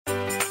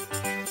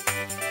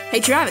Hey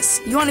Travis,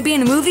 you want to be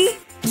in a movie?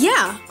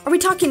 Yeah, are we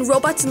talking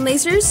robots and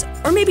lasers?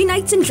 Or maybe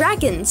knights and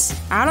dragons?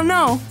 I don't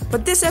know,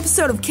 but this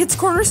episode of Kids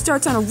Corner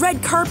starts on a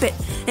red carpet,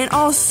 and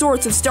all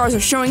sorts of stars are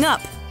showing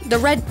up. The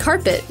red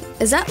carpet?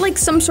 Is that like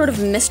some sort of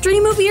mystery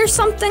movie or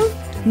something?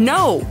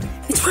 No,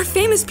 it's where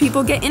famous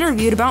people get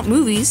interviewed about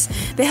movies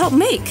they help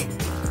make.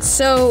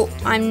 So,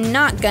 I'm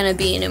not gonna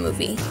be in a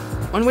movie.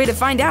 One way to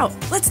find out.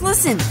 Let's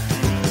listen.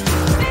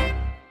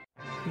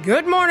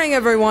 Good morning,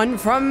 everyone,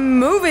 from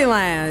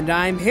Movieland.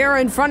 I'm here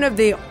in front of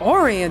the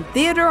Orient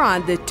Theater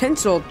on the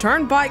Tinsel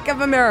Turnpike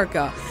of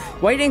America,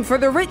 waiting for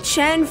the rich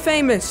and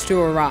famous to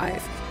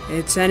arrive.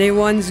 It's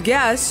anyone's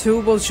guess who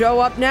will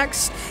show up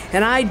next,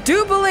 and I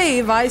do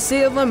believe I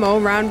see a limo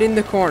rounding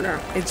the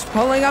corner. It's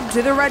pulling up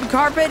to the red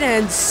carpet,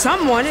 and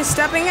someone is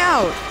stepping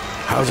out.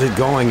 How's it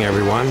going,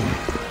 everyone?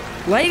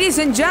 Ladies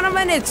and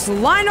gentlemen, it's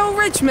Lionel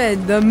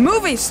Richmond, the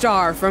movie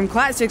star from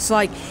classics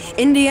like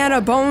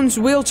Indiana Bones'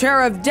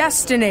 Wheelchair of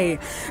Destiny.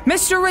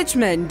 Mr.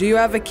 Richmond, do you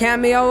have a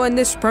cameo in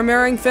this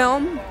premiering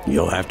film?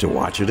 You'll have to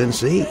watch it and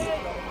see.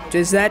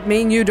 Does that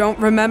mean you don't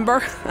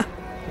remember?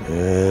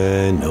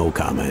 No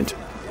comment.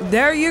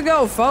 There you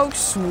go,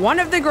 folks.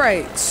 One of the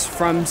greats.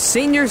 From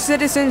Senior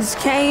Citizens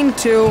Kane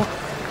to...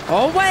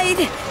 Oh, wait.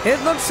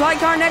 It looks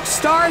like our next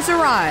star has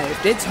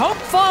arrived. It's Hope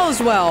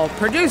Fallswell,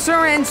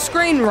 producer and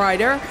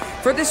screenwriter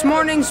for this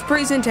morning's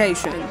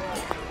presentation.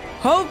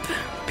 Hope,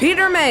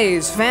 Peter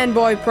Mays,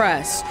 Fanboy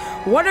Press.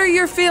 What are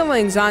your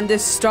feelings on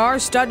this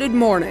star-studded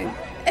morning?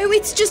 Oh,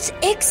 it's just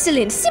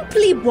excellent.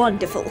 Simply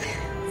wonderful.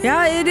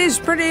 Yeah, it is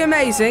pretty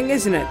amazing,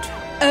 isn't it?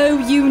 Oh,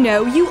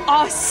 you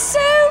are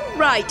so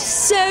right.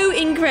 So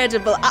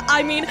incredible.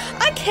 I mean,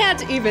 I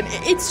can't even.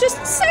 It's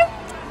just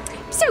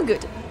so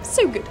good.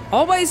 So good.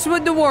 Always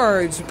with the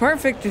words.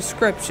 Perfect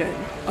description.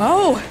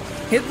 Oh,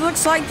 it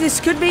looks like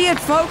this could be it,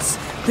 folks.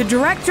 The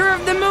director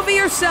of the movie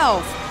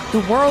herself.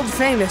 The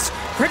world-famous,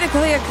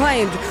 critically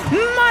acclaimed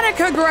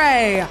Monica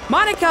Gray.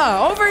 Monica,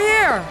 over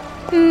here.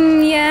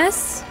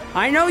 Yes?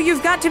 I know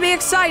you've got to be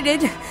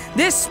excited.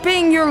 This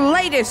being your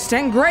latest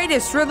and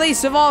greatest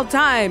release of all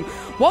time.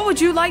 What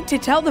would you like to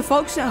tell the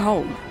folks at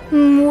home?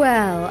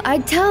 Well,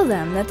 I'd tell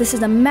them that this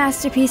is a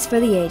masterpiece for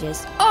the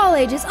ages. All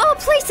ages, all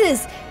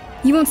places!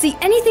 You won't see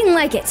anything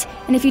like it.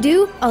 And if you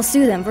do, I'll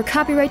sue them for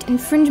copyright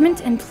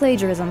infringement and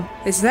plagiarism.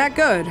 Is that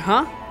good,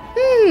 huh?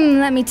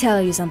 Let me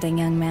tell you something,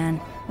 young man.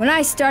 When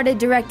I started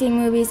directing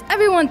movies,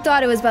 everyone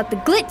thought it was about the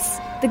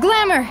glitz, the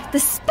glamour, the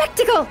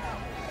spectacle.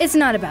 It's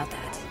not about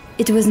that.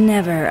 It was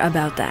never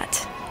about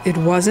that. It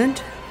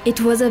wasn't? It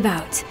was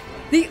about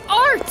the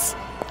art!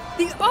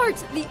 The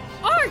art! The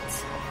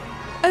art!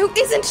 Oh,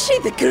 isn't she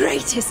the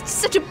greatest?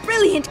 Such a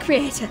brilliant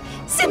creator.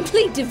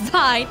 Simply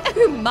divine.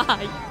 Oh,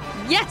 my.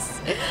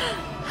 Yes.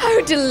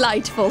 How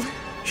delightful.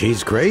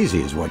 She's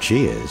crazy is what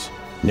she is.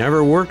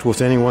 Never worked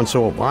with anyone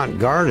so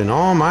avant-garde in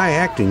all my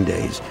acting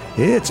days.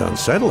 It's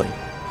unsettling.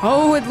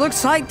 Oh, it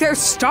looks like they're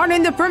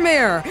starting the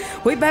premiere.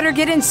 We better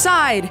get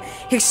inside.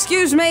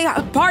 Excuse me,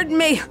 pardon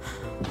me.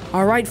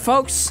 All right,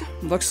 folks,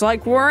 looks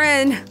like we're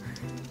in.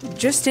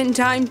 Just in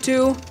time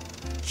to...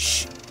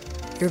 Shh,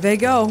 here they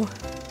go.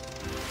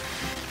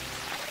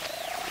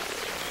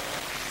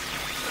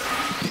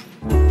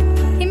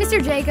 Hey,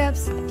 Mr.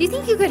 Jacobs, do you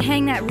think you could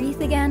hang that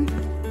wreath again?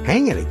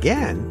 Hang it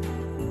again?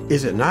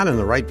 Is it not in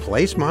the right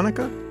place,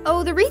 Monica?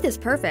 Oh, the wreath is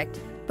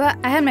perfect. But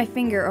I had my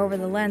finger over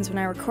the lens when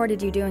I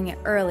recorded you doing it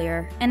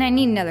earlier, and I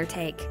need another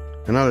take.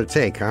 Another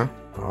take, huh?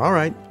 All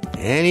right.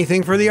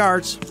 Anything for the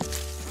arts.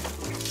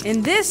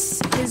 And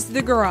this is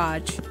the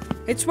garage.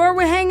 It's where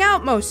we hang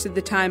out most of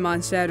the time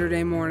on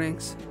Saturday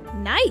mornings.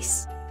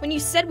 Nice. When you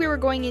said we were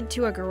going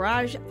into a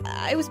garage,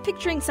 I was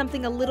picturing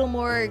something a little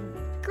more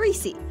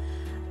greasy.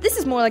 This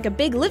is more like a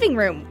big living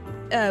room,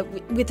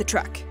 with a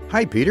truck.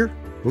 Hi, Peter.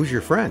 Who's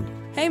your friend?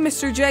 Hey,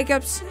 Mr.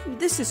 Jacobs,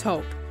 this is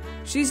Hope.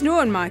 She's new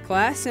in my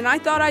class, and I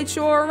thought I'd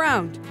show her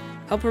around.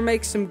 Help her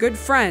make some good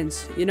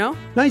friends, you know?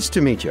 Nice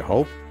to meet you,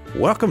 Hope.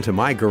 Welcome to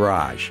my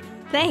garage.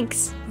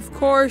 Thanks. Of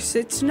course,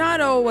 it's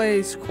not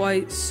always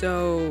quite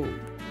so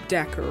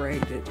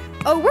decorated.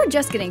 Oh, we're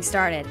just getting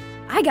started.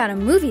 I got a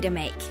movie to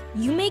make.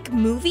 You make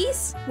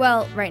movies?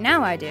 Well, right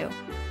now I do.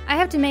 I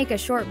have to make a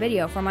short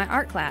video for my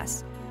art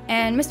class,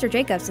 and Mr.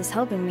 Jacobs is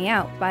helping me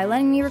out by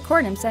letting me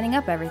record him setting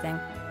up everything.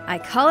 I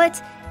call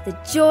it The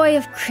Joy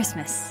of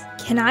Christmas.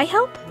 Can I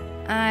help?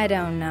 I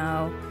don't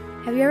know.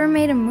 Have you ever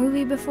made a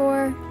movie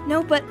before?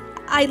 No, but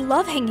I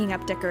love hanging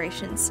up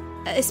decorations,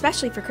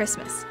 especially for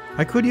Christmas.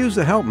 I could use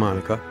the help,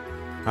 Monica.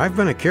 I've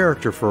been a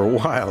character for a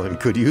while and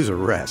could use a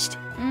rest.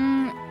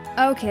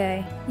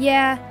 Okay.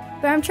 Yeah,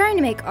 but I'm trying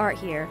to make art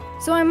here,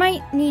 so I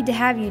might need to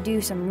have you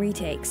do some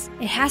retakes.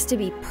 It has to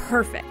be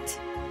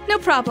perfect. No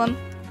problem.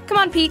 Come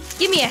on, Pete.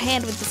 Give me a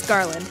hand with this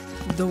garland.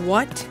 The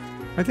what?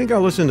 I think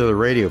I'll listen to the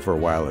radio for a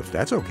while if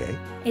that's okay.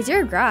 It's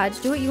your garage.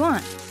 Do what you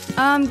want.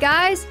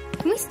 Guys,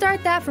 can we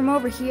start that from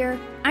over here?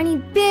 I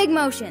need big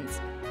motions.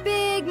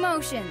 Big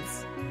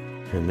motions.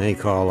 And they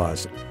call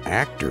us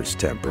actors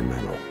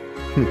temperamental.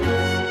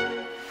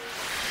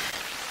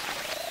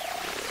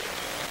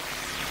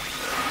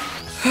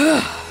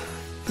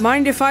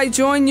 Mind if I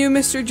join you,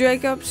 Mr.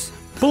 Jacobs?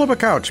 Pull up a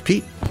couch,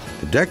 Pete.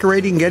 The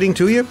decorating getting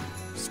to you?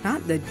 It's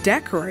not the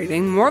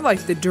decorating, more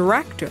like the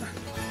director.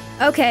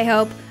 Okay,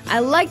 Hope, I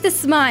like the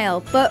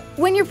smile, but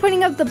when you're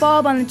putting up the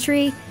bulb on the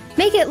tree,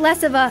 make it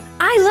less of a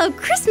I love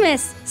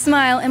Christmas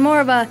smile and more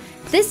of a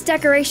this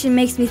decoration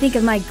makes me think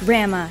of my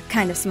grandma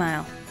kind of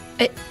smile.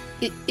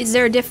 Is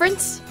there a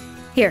difference?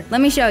 Here,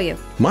 let me show you.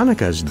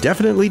 Monica's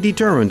definitely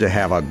determined to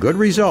have a good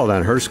result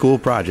on her school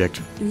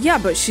project. Yeah,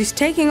 but she's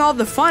taking all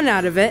the fun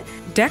out of it.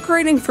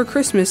 Decorating for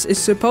Christmas is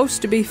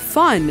supposed to be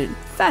fun and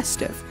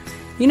festive.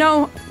 You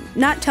know,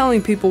 not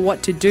telling people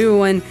what to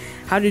do and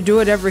how to do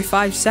it every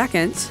 5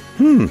 seconds.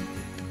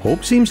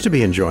 Hope seems to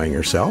be enjoying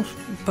herself.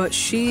 But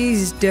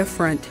she's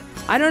different.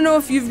 I don't know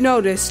if you've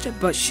noticed,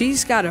 but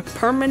she's got a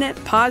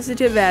permanent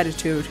positive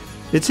attitude.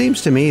 It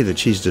seems to me that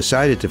she's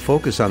decided to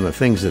focus on the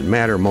things that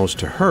matter most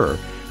to her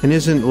and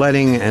isn't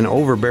letting an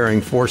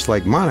overbearing force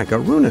like Monica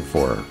ruin it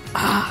for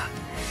her.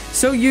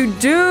 So you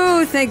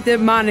do think that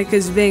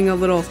Monica's being a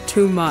little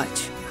too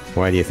much?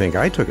 Why do you think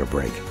I took a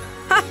break?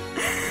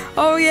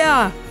 Oh,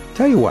 yeah.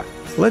 Tell you what,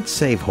 let's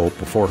save Hope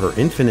before her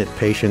infinite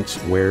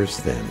patience wears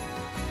thin.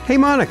 Hey,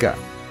 Monica,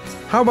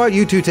 how about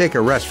you two take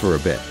a rest for a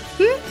bit?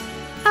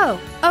 Oh,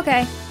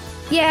 okay.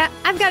 Yeah,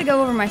 I've got to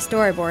go over my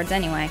storyboards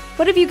anyway.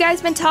 What have you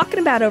guys been talking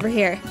about over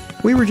here?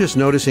 We were just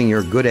noticing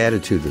your good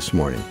attitude this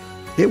morning.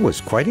 It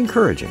was quite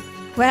encouraging.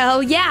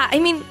 Well, yeah, I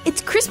mean,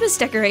 it's Christmas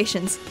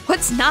decorations.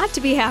 What's not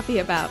to be happy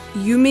about?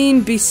 You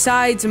mean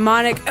besides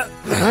Monica?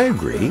 I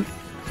agree.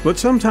 But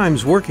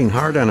sometimes working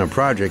hard on a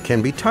project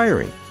can be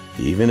tiring,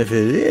 even if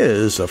it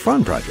is a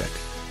fun project.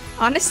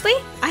 Honestly,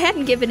 I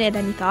hadn't given it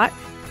any thought.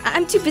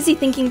 I'm too busy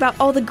thinking about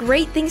all the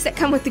great things that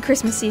come with the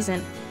Christmas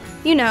season.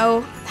 You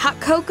know, hot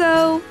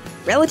cocoa,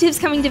 relatives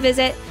coming to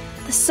visit,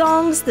 the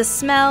songs, the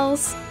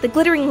smells, the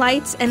glittering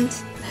lights, and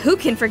who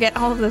can forget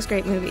all of those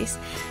great movies?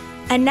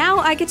 And now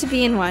I get to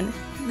be in one.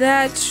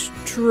 That's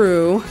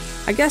true.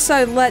 I guess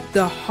I let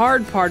the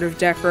hard part of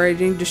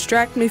decorating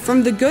distract me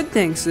from the good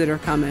things that are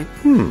coming.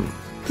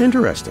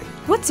 Interesting.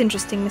 What's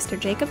interesting, Mr.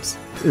 Jacobs?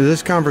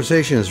 This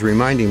conversation is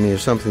reminding me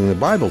of something the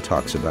Bible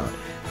talks about.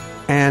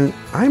 And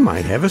I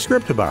might have a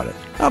script about it.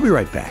 I'll be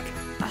right back.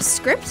 A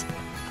script?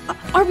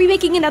 Are we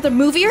making another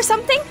movie or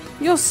something?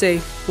 You'll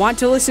see. Want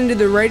to listen to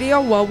the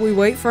radio while we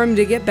wait for him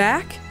to get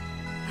back?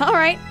 All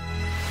right.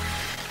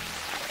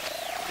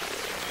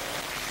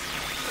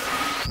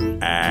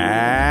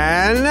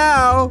 And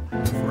now,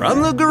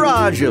 from the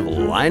garage of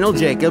Lionel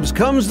Jacobs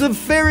comes the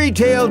fairy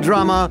tale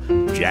drama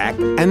Jack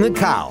and the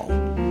Cow,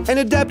 an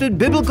adapted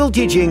biblical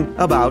teaching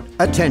about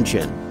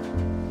attention.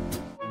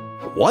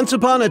 Once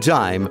upon a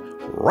time,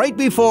 right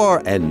before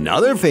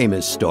another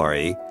famous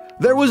story,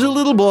 there was a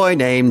little boy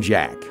named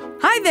Jack.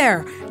 Hi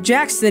there.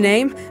 Jack's the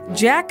name.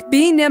 Jack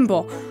B.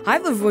 Nimble. I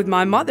live with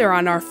my mother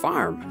on our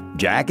farm.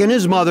 Jack and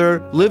his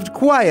mother lived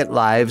quiet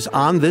lives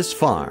on this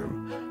farm.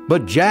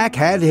 But Jack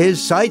had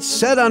his sights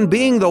set on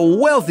being the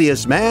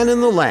wealthiest man in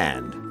the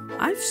land.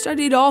 I've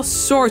studied all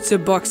sorts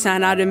of books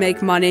on how to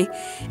make money,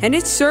 and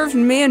it served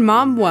me and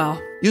Mom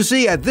well. You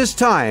see, at this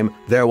time,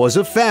 there was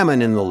a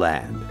famine in the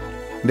land.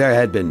 There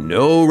had been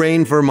no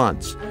rain for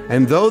months,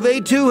 and though they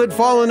too had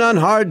fallen on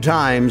hard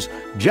times,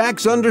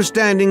 Jack's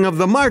understanding of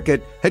the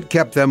market had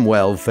kept them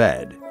well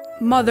fed.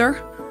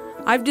 Mother,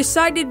 I've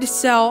decided to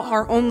sell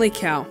our only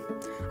cow.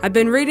 I've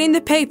been reading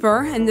the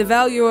paper, and the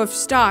value of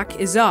stock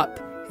is up.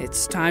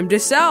 It's time to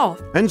sell.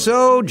 And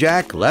so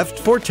Jack left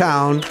for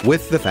town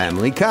with the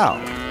family cow.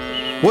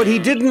 What he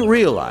didn't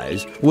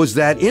realize was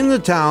that in the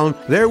town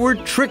there were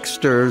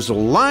tricksters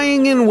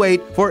lying in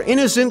wait for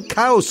innocent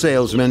cow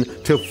salesmen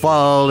to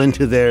fall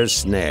into their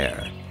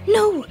snare.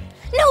 No,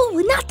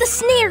 not the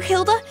snare,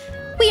 Hilda.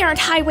 We aren't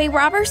highway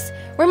robbers.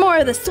 We're more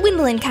of the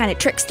swindling kind of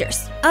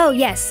tricksters. Oh,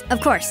 yes,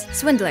 of course,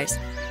 swindlers.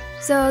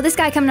 So this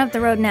guy coming up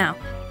the road now,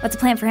 what's the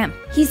plan for him?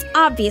 He's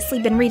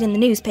obviously been reading the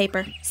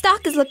newspaper.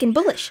 Stock is looking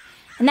bullish,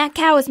 and that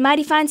cow is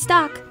mighty fine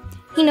stock.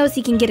 He knows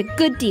he can get a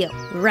good deal.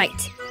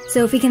 Right.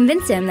 So if we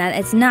convince him that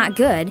it's not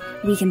good,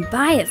 we can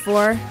buy it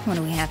for... What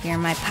do we have here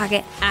in my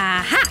pocket?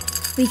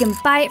 Aha! We can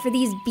buy it for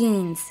these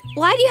beans.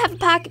 Why do you have a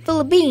pocket full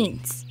of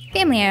beans?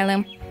 Family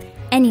heirloom.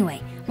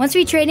 Anyway, once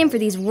we trade him for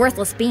these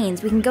worthless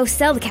beans, we can go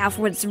sell the cow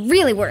for what it's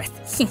really worth.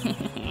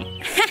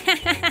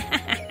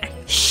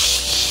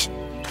 Shh!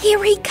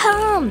 Here he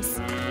comes!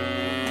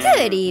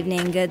 Good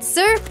evening, good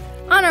sir.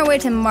 On our way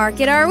to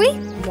market, are we?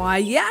 Why,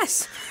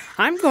 yes.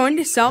 I'm going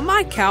to sell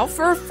my cow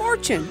for a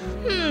fortune.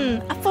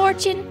 A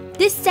fortune?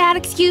 This sad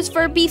excuse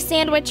for a beef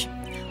sandwich?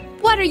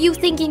 What are you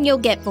thinking you'll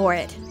get for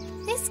it?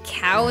 This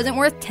cow isn't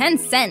worth 10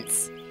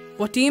 cents.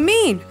 What do you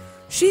mean?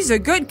 She's a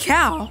good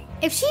cow.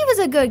 If she was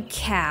a good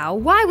cow,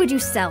 why would you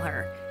sell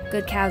her?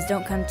 Good cows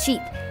don't come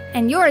cheap,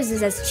 and yours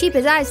is as cheap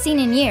as I've seen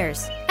in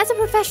years. As a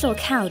professional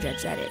cow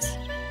judge, that is.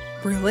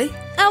 Really?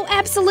 Oh,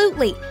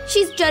 absolutely.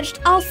 She's judged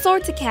all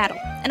sorts of cattle,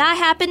 and I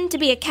happen to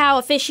be a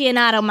cow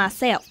aficionado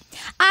myself.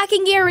 I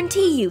can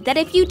guarantee you that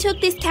if you took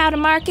this cow to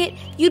market,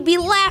 you'd be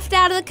laughed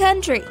out of the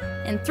country.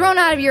 And thrown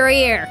out of your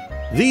ear.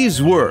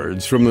 These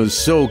words from the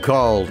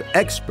so-called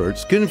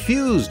experts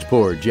confused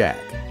poor Jack.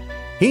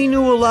 He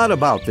knew a lot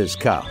about this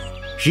cow.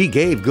 She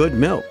gave good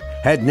milk,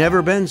 had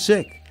never been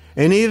sick.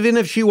 And even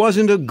if she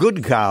wasn't a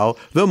good cow,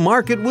 the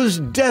market was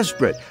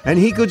desperate and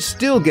he could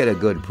still get a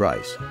good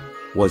price.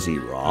 Was he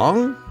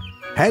wrong?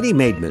 Had he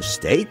made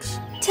mistakes?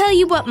 Tell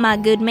you what, my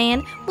good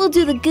man, we'll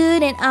do the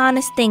good and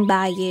honest thing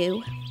by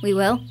you. We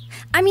will?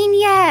 I mean,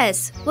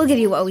 yes. We'll give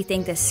you what we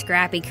think this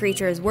scrappy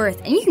creature is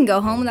worth, and you can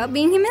go home without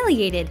being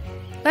humiliated.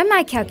 By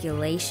my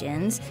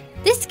calculations,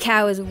 this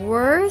cow is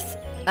worth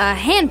a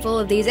handful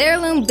of these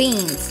heirloom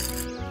beans.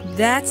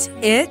 That's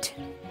it?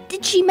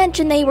 Did she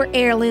mention they were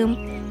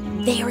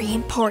heirloom? Very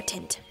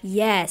important.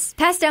 Yes,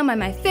 passed down by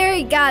my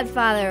fairy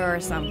godfather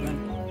or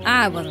something.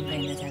 I wasn't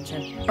paying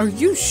attention. Are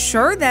you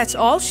sure that's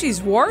all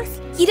she's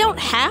worth? You don't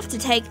have to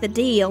take the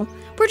deal.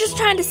 We're just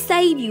trying to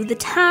save you the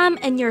time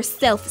and your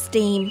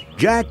self-esteem.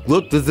 Jack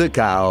looked at the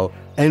cow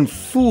and,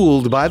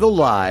 fooled by the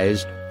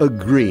lies,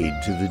 agreed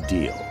to the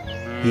deal.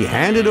 He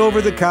handed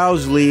over the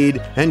cow's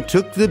lead and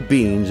took the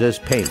beans as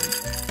payment.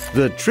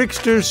 The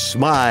trickster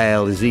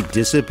smiled as he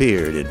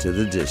disappeared into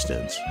the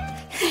distance.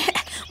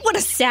 What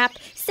a sap,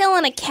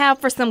 selling a cow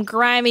for some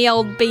grimy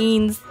old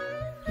beans.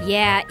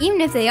 Yeah,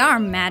 even if they are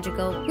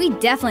magical, we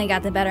definitely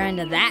got the better end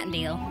of that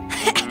deal.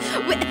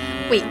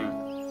 Wait,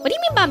 what do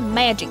you mean by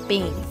magic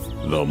beans?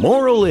 The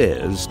moral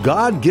is,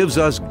 God gives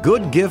us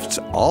good gifts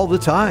all the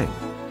time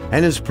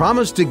and has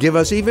promised to give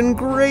us even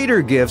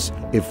greater gifts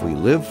if we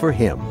live for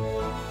Him.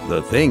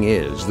 The thing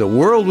is, the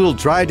world will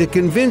try to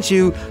convince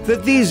you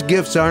that these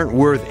gifts aren't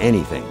worth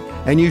anything,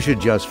 and you should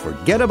just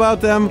forget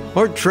about them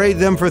or trade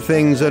them for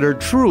things that are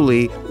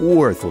truly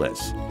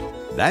worthless.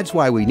 That's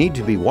why we need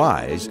to be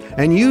wise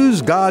and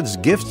use God's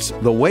gifts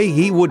the way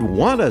He would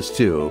want us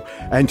to,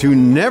 and to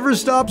never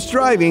stop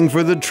striving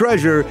for the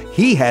treasure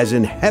He has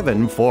in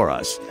heaven for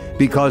us.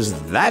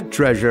 Because that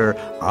treasure,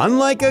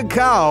 unlike a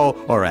cow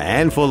or a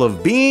handful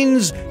of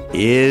beans,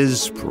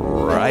 is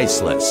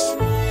priceless.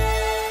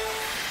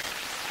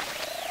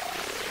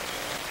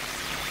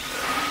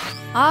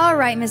 All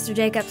right, Mr.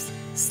 Jacobs.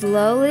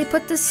 Slowly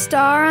put the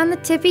star on the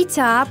tippy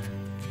top.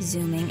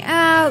 Zooming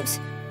out.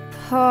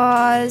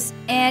 Pause.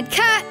 And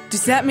cut!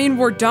 Does that mean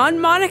we're done,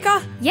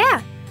 Monica?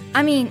 Yeah.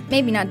 I mean,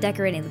 maybe not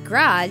decorating the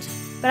garage,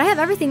 but I have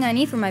everything I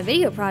need for my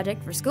video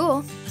project for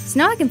school. So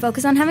now I can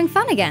focus on having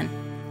fun again.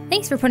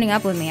 Thanks for putting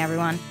up with me,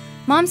 everyone.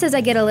 Mom says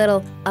I get a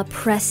little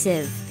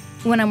oppressive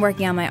when I'm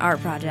working on my art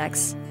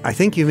projects. I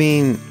think you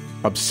mean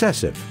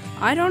obsessive.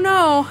 I don't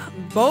know.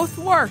 Both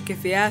work,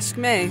 if you ask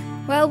me.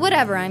 Well,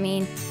 whatever, I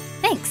mean.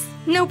 Thanks.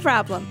 No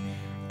problem.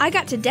 I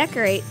got to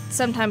decorate,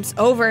 sometimes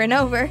over and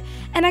over,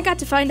 and I got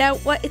to find out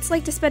what it's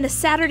like to spend a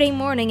Saturday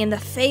morning in the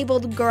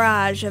fabled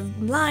garage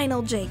of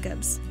Lionel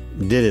Jacobs.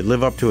 Did it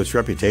live up to its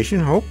reputation,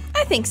 Hope?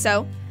 I think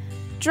so.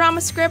 Drama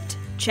script?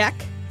 Check.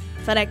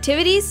 Fun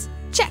activities?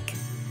 Check.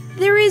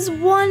 There is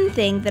one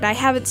thing that I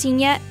haven't seen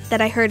yet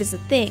that I heard is a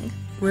thing.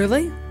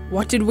 Really?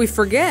 What did we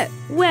forget?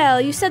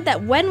 Well, you said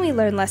that when we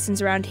learn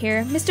lessons around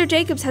here, Mr.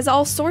 Jacobs has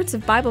all sorts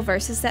of Bible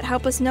verses that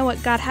help us know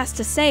what God has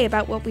to say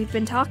about what we've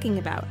been talking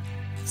about.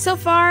 So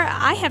far,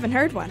 I haven't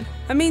heard one.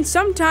 I mean,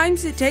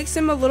 sometimes it takes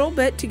him a little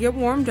bit to get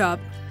warmed up.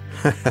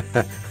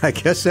 I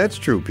guess that's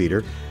true,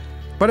 Peter.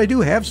 But I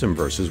do have some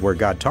verses where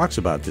God talks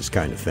about this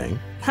kind of thing.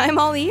 I'm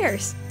all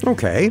ears.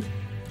 Okay.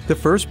 The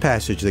first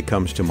passage that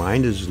comes to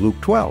mind is Luke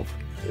 12.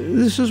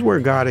 This is where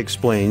God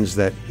explains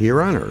that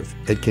here on earth,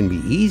 it can be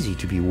easy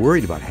to be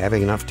worried about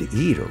having enough to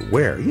eat or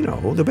wear,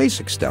 the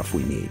basic stuff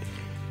we need.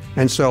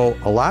 And so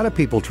a lot of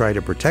people try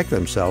to protect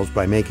themselves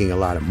by making a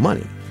lot of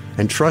money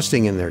and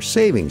trusting in their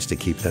savings to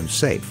keep them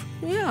safe.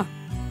 Yeah,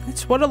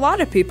 that's what a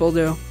lot of people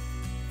do.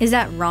 Is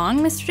that wrong,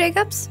 Mr.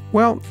 Jacobs?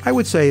 Well, I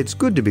would say it's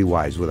good to be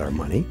wise with our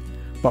money,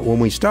 but when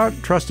we start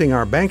trusting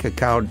our bank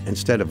account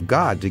instead of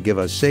God to give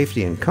us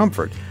safety and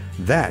comfort,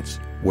 that's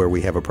where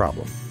we have a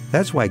problem.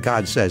 That's why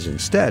God says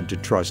instead to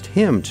trust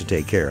Him to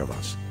take care of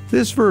us.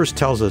 This verse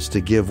tells us to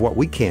give what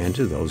we can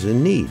to those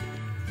in need.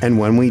 And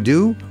when we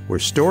do, we're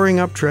storing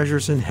up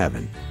treasures in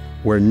heaven,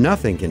 where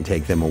nothing can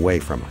take them away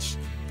from us.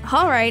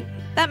 All right,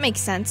 that makes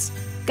sense.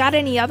 Got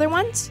any other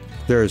ones?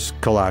 There's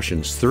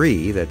Colossians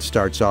 3 that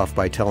starts off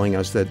by telling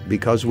us that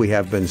because we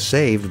have been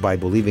saved by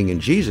believing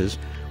in Jesus,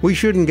 we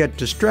shouldn't get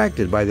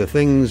distracted by the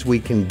things we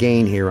can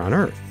gain here on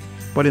earth,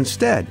 but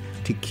instead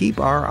to keep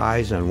our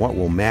eyes on what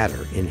will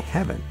matter in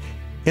heaven.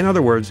 In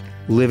other words,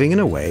 living in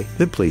a way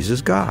that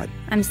pleases God.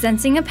 I'm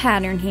sensing a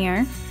pattern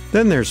here.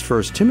 Then there's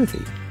 1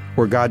 Timothy,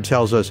 where God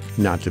tells us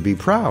not to be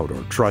proud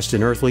or trust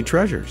in earthly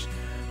treasures,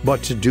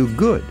 but to do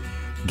good,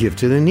 give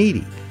to the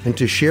needy, and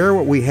to share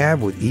what we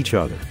have with each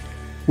other,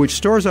 which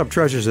stores up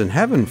treasures in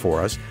heaven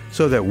for us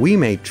so that we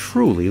may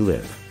truly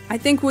live. I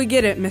think we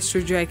get it,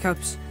 Mr.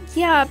 Jacobs.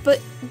 Yeah, but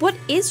what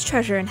is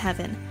treasure in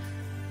heaven?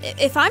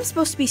 If I'm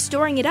supposed to be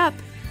storing it up,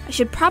 I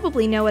should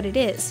probably know what it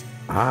is.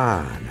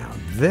 Now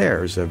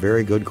there's a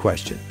very good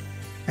question.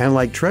 And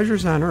like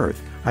treasures on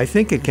earth, I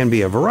think it can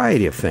be a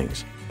variety of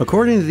things.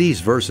 According to these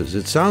verses,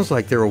 it sounds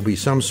like there will be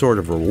some sort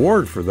of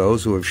reward for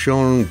those who have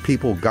shown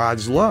people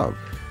God's love.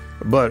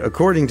 But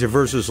according to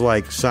verses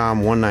like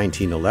Psalm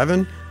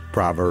 119:11,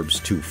 Proverbs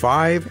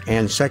 2:5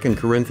 and 2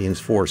 Corinthians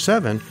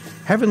 4:7,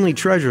 heavenly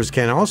treasures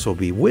can also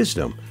be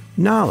wisdom,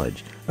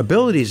 knowledge,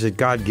 abilities that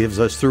God gives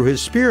us through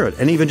His Spirit,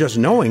 and even just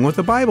knowing what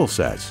the Bible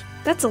says.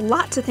 That's a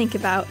lot to think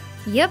about.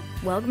 Yep,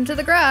 welcome to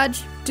the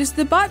garage. Does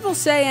the Bible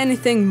say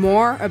anything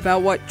more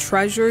about what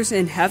treasures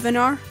in heaven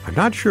are? I'm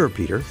not sure,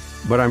 Peter,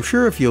 but I'm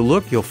sure if you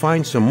look, you'll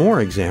find some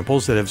more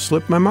examples that have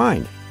slipped my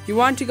mind. You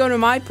want to go to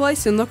my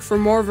place and look for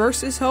more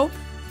verses, Hope?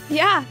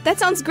 Yeah, that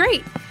sounds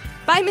great.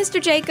 Bye,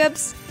 Mr.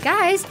 Jacobs.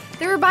 Guys,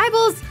 there are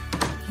Bibles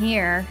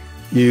here.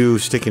 You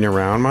sticking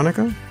around,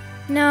 Monica?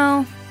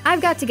 No,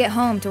 I've got to get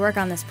home to work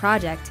on this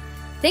project.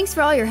 Thanks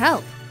for all your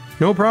help.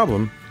 No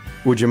problem.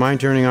 Would you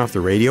mind turning off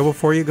the radio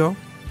before you go?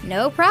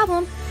 No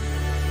problem.